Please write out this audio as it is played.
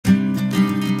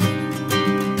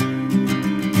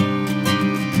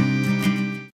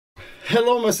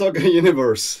Hello my soccer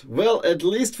universe. Well, at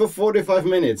least for 45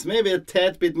 minutes, maybe a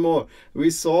tad bit more, we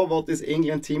saw what this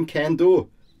England team can do.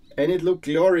 And it looked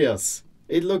glorious.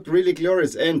 It looked really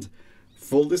glorious. And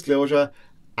full disclosure,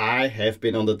 I have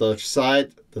been on the Dutch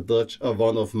side. The Dutch are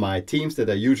one of my teams that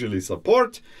I usually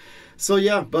support. So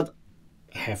yeah, but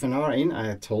half an hour in,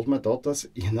 I told my daughters,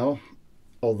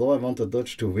 although I want the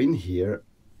Dutch to win here,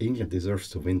 England deserves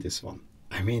to win this one.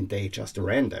 I mean, they just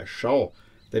ran their show.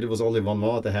 That it was only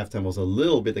 1-1 at the halftime was a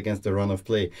little bit against the run of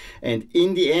play. And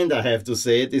in the end, I have to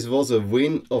say, this was a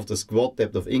win of the squad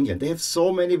depth of England. They have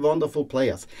so many wonderful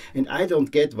players. And I don't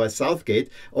get why Southgate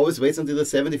always waits until the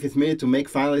 75th minute to make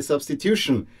finally a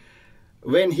substitution,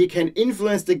 when he can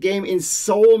influence the game in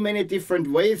so many different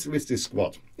ways with this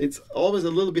squad. It's always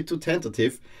a little bit too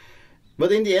tentative.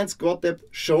 But in the end, squad depth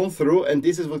shone through, and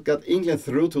this is what got England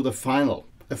through to the final.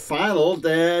 A final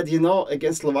that,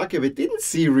 against Slovakia we didn't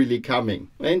see really coming.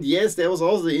 And yes, there was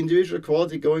also the individual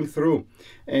quality going through.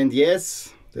 And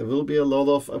yes, there will be a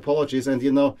lot of apologies. And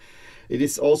it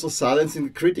is also silencing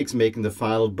the critics making the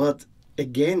final. But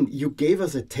again, you gave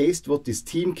us a taste what this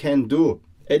team can do.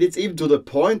 And it's even to the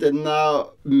point that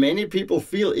now many people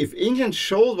feel if England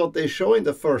showed what they show in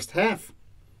the first half,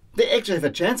 they actually have a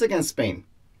chance against Spain.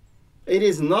 It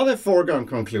is not a foregone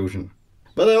conclusion.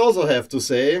 But I also have to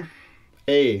say,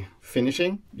 A,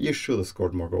 finishing. You should have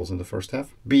scored more goals in the first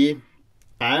half. B,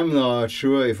 I'm not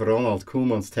sure if Ronald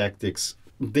Koeman's tactics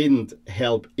didn't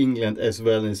help England as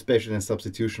well, and especially in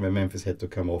substitution when Memphis had to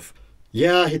come off.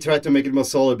 Yeah, he tried to make it more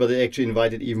solid, but he actually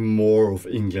invited even more of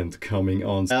England coming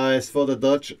on. As for the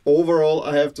Dutch, overall,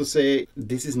 I have to say,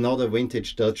 this is not a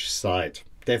vintage Dutch side.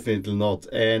 Definitely not.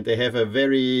 And they have a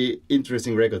very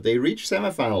interesting record. They reached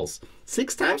semifinals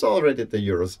 6 times already at the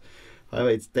Euros.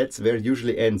 However, that's where it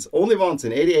usually ends. Only once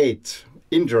in '88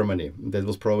 in Germany. That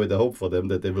was probably the hope for them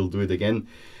that they will do it again.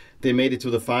 They made it to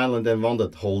the final and then won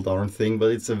that whole darn thing.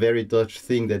 But it's a very Dutch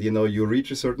thing that, you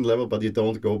reach a certain level, but you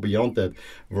don't go beyond that.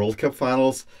 World Cup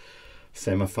finals,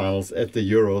 semifinals at the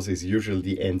Euros is usually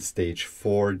the end stage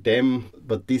for them.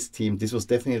 But this team, this was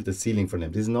definitely the ceiling for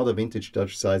them. This is not a vintage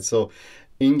Dutch side. So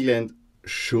England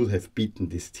should have beaten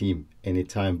this team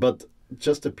anytime. But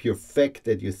just the pure fact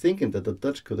that you're thinking that the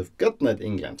Dutch could have gotten at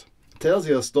England tells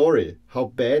you a story how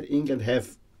bad England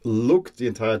have looked the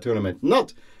entire tournament.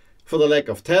 Not for the lack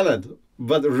of talent,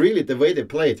 but really the way they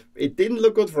played. It didn't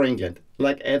look good for England,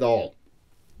 like at all.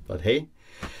 But hey,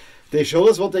 they showed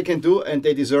us what they can do and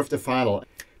they deserve the final.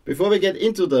 Before we get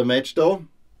into the match though,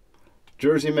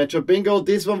 jersey matchup bingo.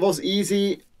 This one was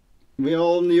easy. We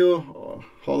all knew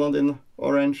Holland in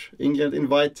orange, England in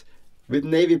white, with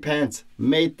navy pants,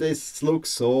 made this look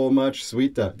so much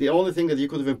sweeter. The only thing that you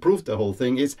could have improved the whole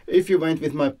thing is if you went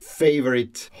with my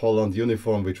favorite Holland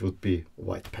uniform, which would be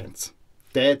white pants.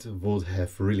 That would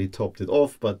have really topped it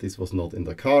off, but this was not in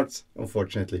the cards,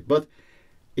 unfortunately. But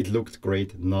it looked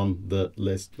great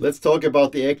nonetheless. Let's talk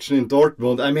about the action in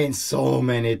Dortmund. I mean, so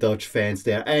many Dutch fans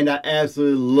there. And I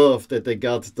absolutely love that they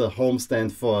got the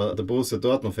homestand for the Borussia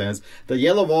Dortmund fans. The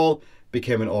yellow wall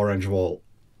became an orange wall.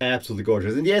 Absolutely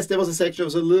gorgeous. And yes, there was a section that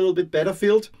was a little bit better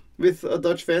filled with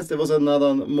Dutch fans. There was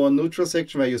another more neutral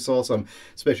section where you saw some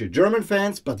especially German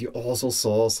fans, but you also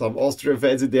saw some Austrian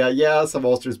fans in there. Yeah, some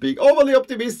Austrians being overly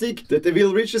optimistic that they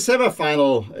will reach the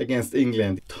semi-final against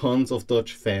England. Tons of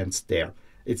Dutch fans there.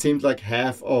 It seemed like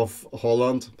half of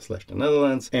Holland / the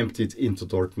Netherlands emptied into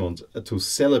Dortmund to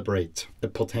celebrate a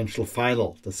potential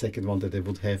final, the second one that they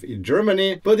would have in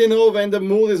Germany. But when the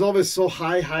mood is always so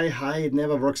high, it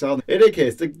never works out. In any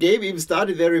case, the game even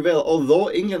started very well. Although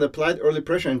England applied early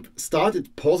pressure and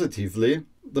started positively,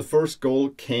 the first goal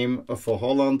came for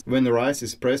Holland when Rice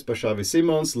is pressed by Xavi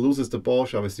Simons, loses the ball.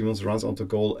 Xavi Simons runs onto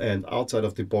goal and outside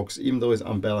of the box, even though he's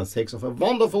unbalanced, takes off a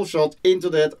wonderful shot into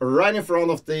that right in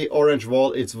front of the orange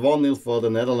wall. It's 1-0 for the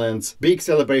Netherlands. Big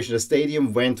celebration. The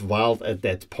stadium went wild at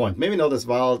that point. Maybe not as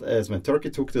wild as when Turkey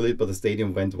took the lead, but the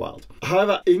stadium went wild.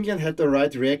 However, England had the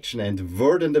right reaction and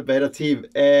were then the better team.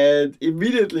 And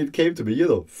immediately it came to me,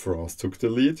 France took the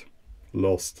lead,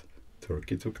 lost.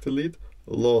 Turkey took the lead,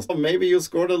 lost. Maybe you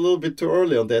scored a little bit too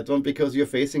early on that one because you're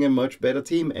facing a much better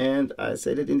team, and I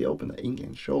said it in the opener.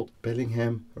 England showed.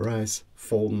 Bellingham, Rice,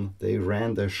 Foden, they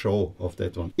ran the show of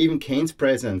that one. Even Kane's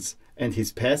presence and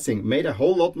his passing made a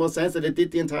whole lot more sense than it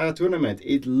did the entire tournament.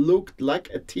 It looked like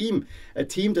a team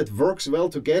that works well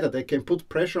together, that can put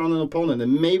pressure on an opponent,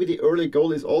 and maybe the early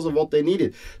goal is also what they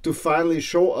needed to finally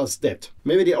show us that.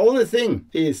 Maybe the only thing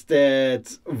is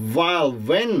that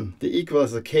when the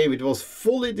equalizer came, it was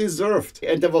fully deserved,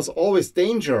 and there was always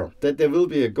danger that there will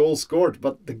be a goal scored,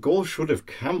 but the goal should have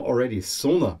come already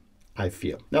sooner. I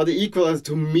feel. Now the equalizer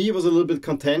to me was a little bit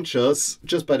contentious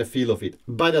just by the feel of it.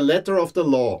 By the letter of the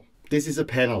law, this is a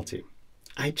penalty.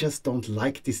 I just don't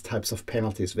like these types of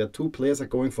penalties where two players are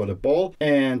going for the ball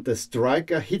and the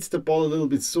striker hits the ball a little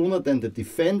bit sooner than the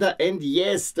defender, and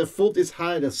yes, the foot is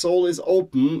high, the sole is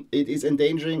open, it is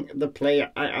endangering the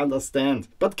player, I understand.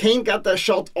 But Kane got the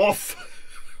shot off.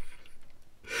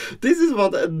 This is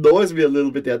what annoys me a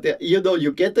little bit there. You know,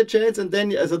 you get the chance and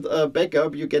then as a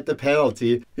backup you get the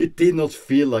penalty. It did not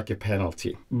feel like a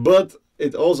penalty. But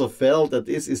it also felt that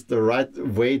this is the right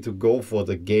way to go for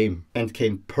the game. And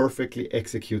Kane perfectly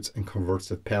executes and converts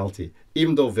the penalty.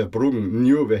 Even though Verbruggen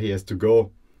knew where he has to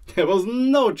go, there was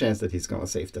no chance that he's going to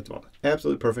save that one.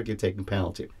 Absolutely perfectly taken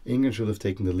penalty. England should have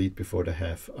taken the lead before the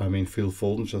half. I mean, Phil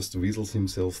Foden just weasels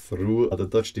himself through. The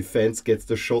Dutch defense gets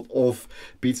the shot off,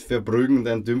 beats Verbruggen,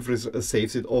 then Dumfries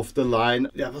saves it off the line.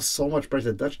 There was so much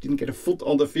pressure. The Dutch didn't get a foot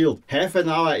on the field. Half an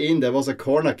hour in, there was a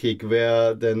corner kick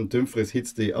where then Dumfries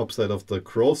hits the upside of the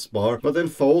crossbar. But then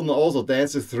Foden also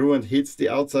dances through and hits the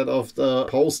outside of the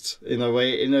post in a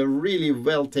way, in a really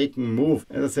well taken move.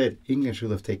 As I said, England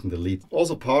should have taken the lead.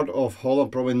 Also part of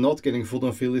Holland probably not getting foot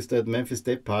on field is that Memphis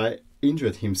Depay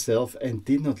injured himself and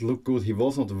did not look good. He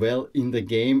was not well in the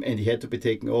game and he had to be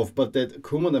taken off. But that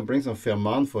Koeman then brings on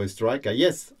Vermaelen for his striker.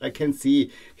 Yes, I can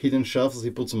see hidden shuffles.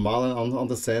 He puts Malen on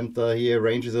the center. He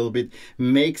arranges a little bit,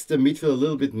 makes the midfield a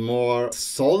little bit more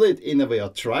solid in a way, or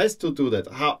tries to do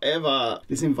that. However,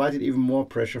 this invited even more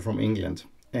pressure from England.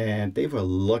 And they were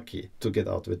lucky to get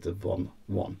out with the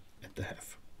 1-1 at the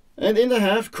half. And in the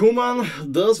half,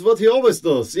 Koeman does what he always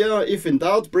does. Yeah, if in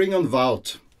doubt, bring on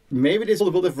Wout. Maybe this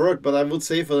would have worked, but I would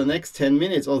say for the next 10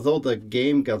 minutes, although the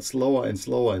game got slower and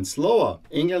slower and slower,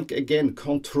 England again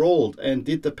controlled and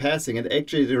did the passing. And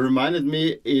actually it reminded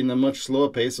me in a much slower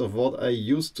pace of what I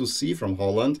used to see from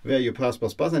Holland, where you pass,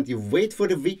 and you wait for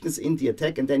the weakness in the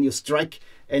attack and then you strike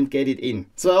and get it in.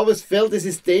 So I always felt this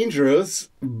is dangerous,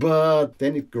 but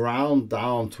then it ground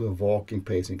down to a walking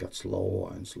pace and got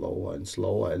slower and slower and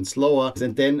slower and slower.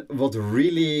 And then what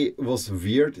really was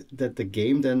weird, that the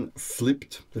game then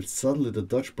flipped, that suddenly the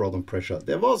Dutch brought on pressure.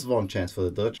 There was one chance for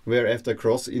the Dutch, where after a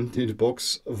cross into the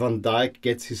box, Van Dijk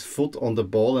gets his foot on the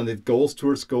ball and it goes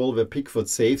towards goal where Pickford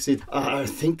saves it. I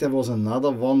think there was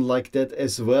another one like that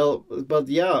as well. But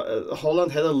yeah,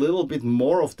 Holland had a little bit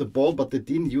more of the ball, but they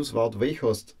didn't use Wout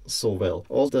Weghorst so well.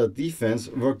 All the defense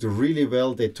worked really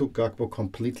well. They took Gakpo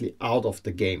completely out of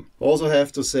the game. Also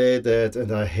have to say that,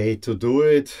 and I hate to do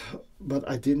it, but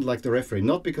I didn't like the referee.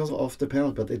 Not because of the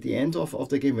penalty, but at the end of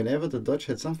the game, whenever the Dutch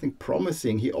had something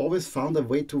promising, he always found a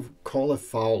way to call a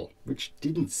foul, which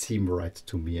didn't seem right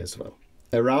to me as well.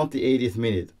 Around the 80th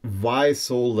minute, why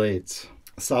so late?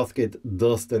 Southgate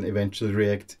does then eventually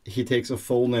react. He takes off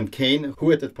Foden and Kane,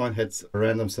 who at that point had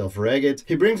ran himself ragged.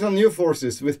 He brings on new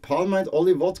forces with Palmer and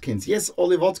Ollie Watkins. Yes,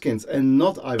 Ollie Watkins, and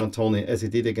not Ivan Toney as he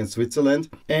did against Switzerland.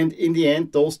 And in the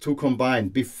end, those two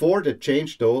combined. Before the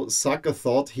change though, Saka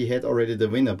thought he had already the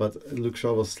winner, but Luke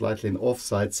Shaw was slightly in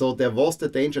offside. So there was the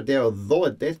danger there, although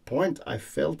at that point I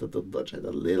felt that the Dutch had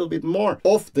a little bit more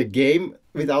of the game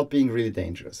without being really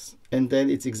dangerous. And then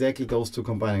it's exactly those two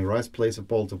combining. Rice plays a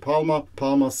ball to Palmer.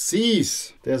 Palmer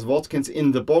sees there's Watkins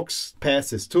in the box,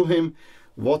 passes to him.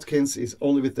 Watkins is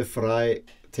only with the fry,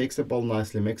 takes the ball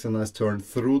nicely, makes a nice turn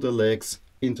through the legs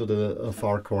into the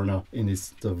far corner. And it's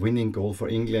the winning goal for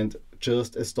England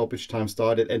just as stoppage time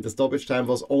started. And the stoppage time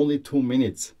was only 2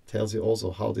 minutes. Tells you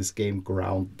also how this game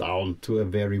ground down to a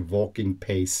very walking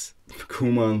pace.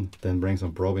 Koeman then brings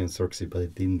on Brobbey and Xerxes, but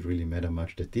it didn't really matter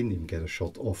much. They didn't even get a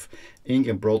shot off.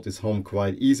 England brought this home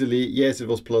quite easily. Yes, it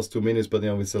was plus 2 minutes, but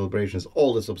with celebrations,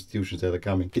 all the substitutions that are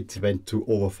coming, it went to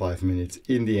over 5 minutes.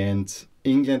 In the end,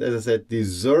 England, as I said,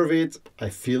 deserve it. I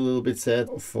feel a little bit sad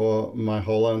for my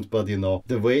Holland, but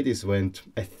the way this went,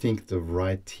 I think the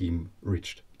right team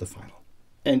reached the final.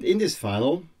 And in this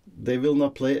final, they will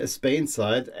not play a Spain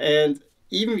side, and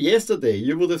even yesterday,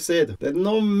 you would have said that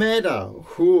no matter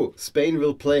who Spain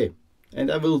will play, and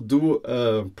I will do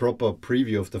a proper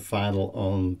preview of the final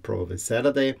on probably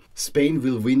Saturday, Spain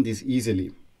will win this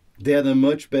easily. They are the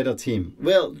much better team.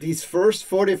 Well, these first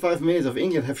 45 minutes of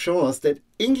England have shown us that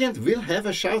England will have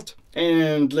a shout.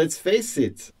 And let's face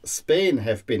it, Spain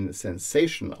have been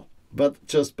sensational. But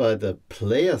just by the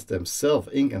players themselves,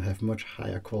 England have much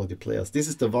higher quality players. This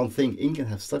is the one thing, England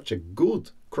have such a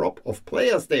good crop of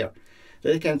players there.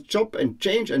 They can chop and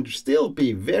change and still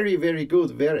be very, very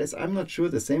good. Whereas I'm not sure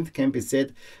the same can be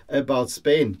said about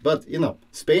Spain. But,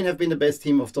 Spain have been the best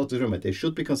team of the tournament. They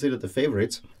should be considered the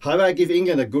favorites. However, I give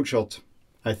England a good shot.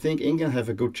 I think England have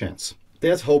a good chance.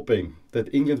 There's hoping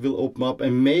that England will open up,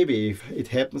 and maybe if it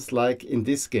happens like in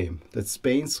this game, that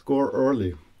Spain score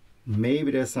early,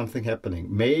 maybe there's something happening.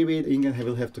 Maybe England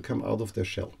will have to come out of their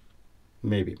shell.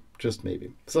 Maybe, just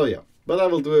maybe. So yeah, but I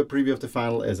will do a preview of the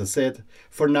final as I said.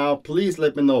 For now, please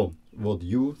let me know what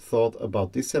you thought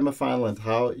about this semi-final and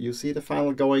how you see the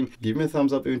final going. Give me a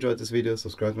thumbs up if you enjoyed this video,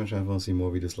 subscribe to my channel if you want to see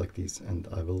more videos like these, and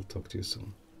I will talk to you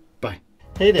soon. Bye.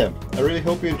 Hey there, I really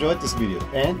hope you enjoyed this video,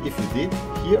 and if you did,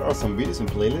 here are some videos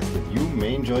and playlists that you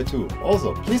may enjoy too.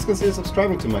 Also, please consider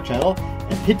subscribing to my channel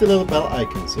and hit the little bell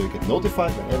icon so you get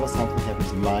notified whenever something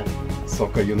happens in my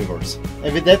soccer universe.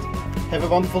 And with that, have a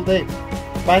wonderful day.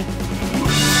 Bye.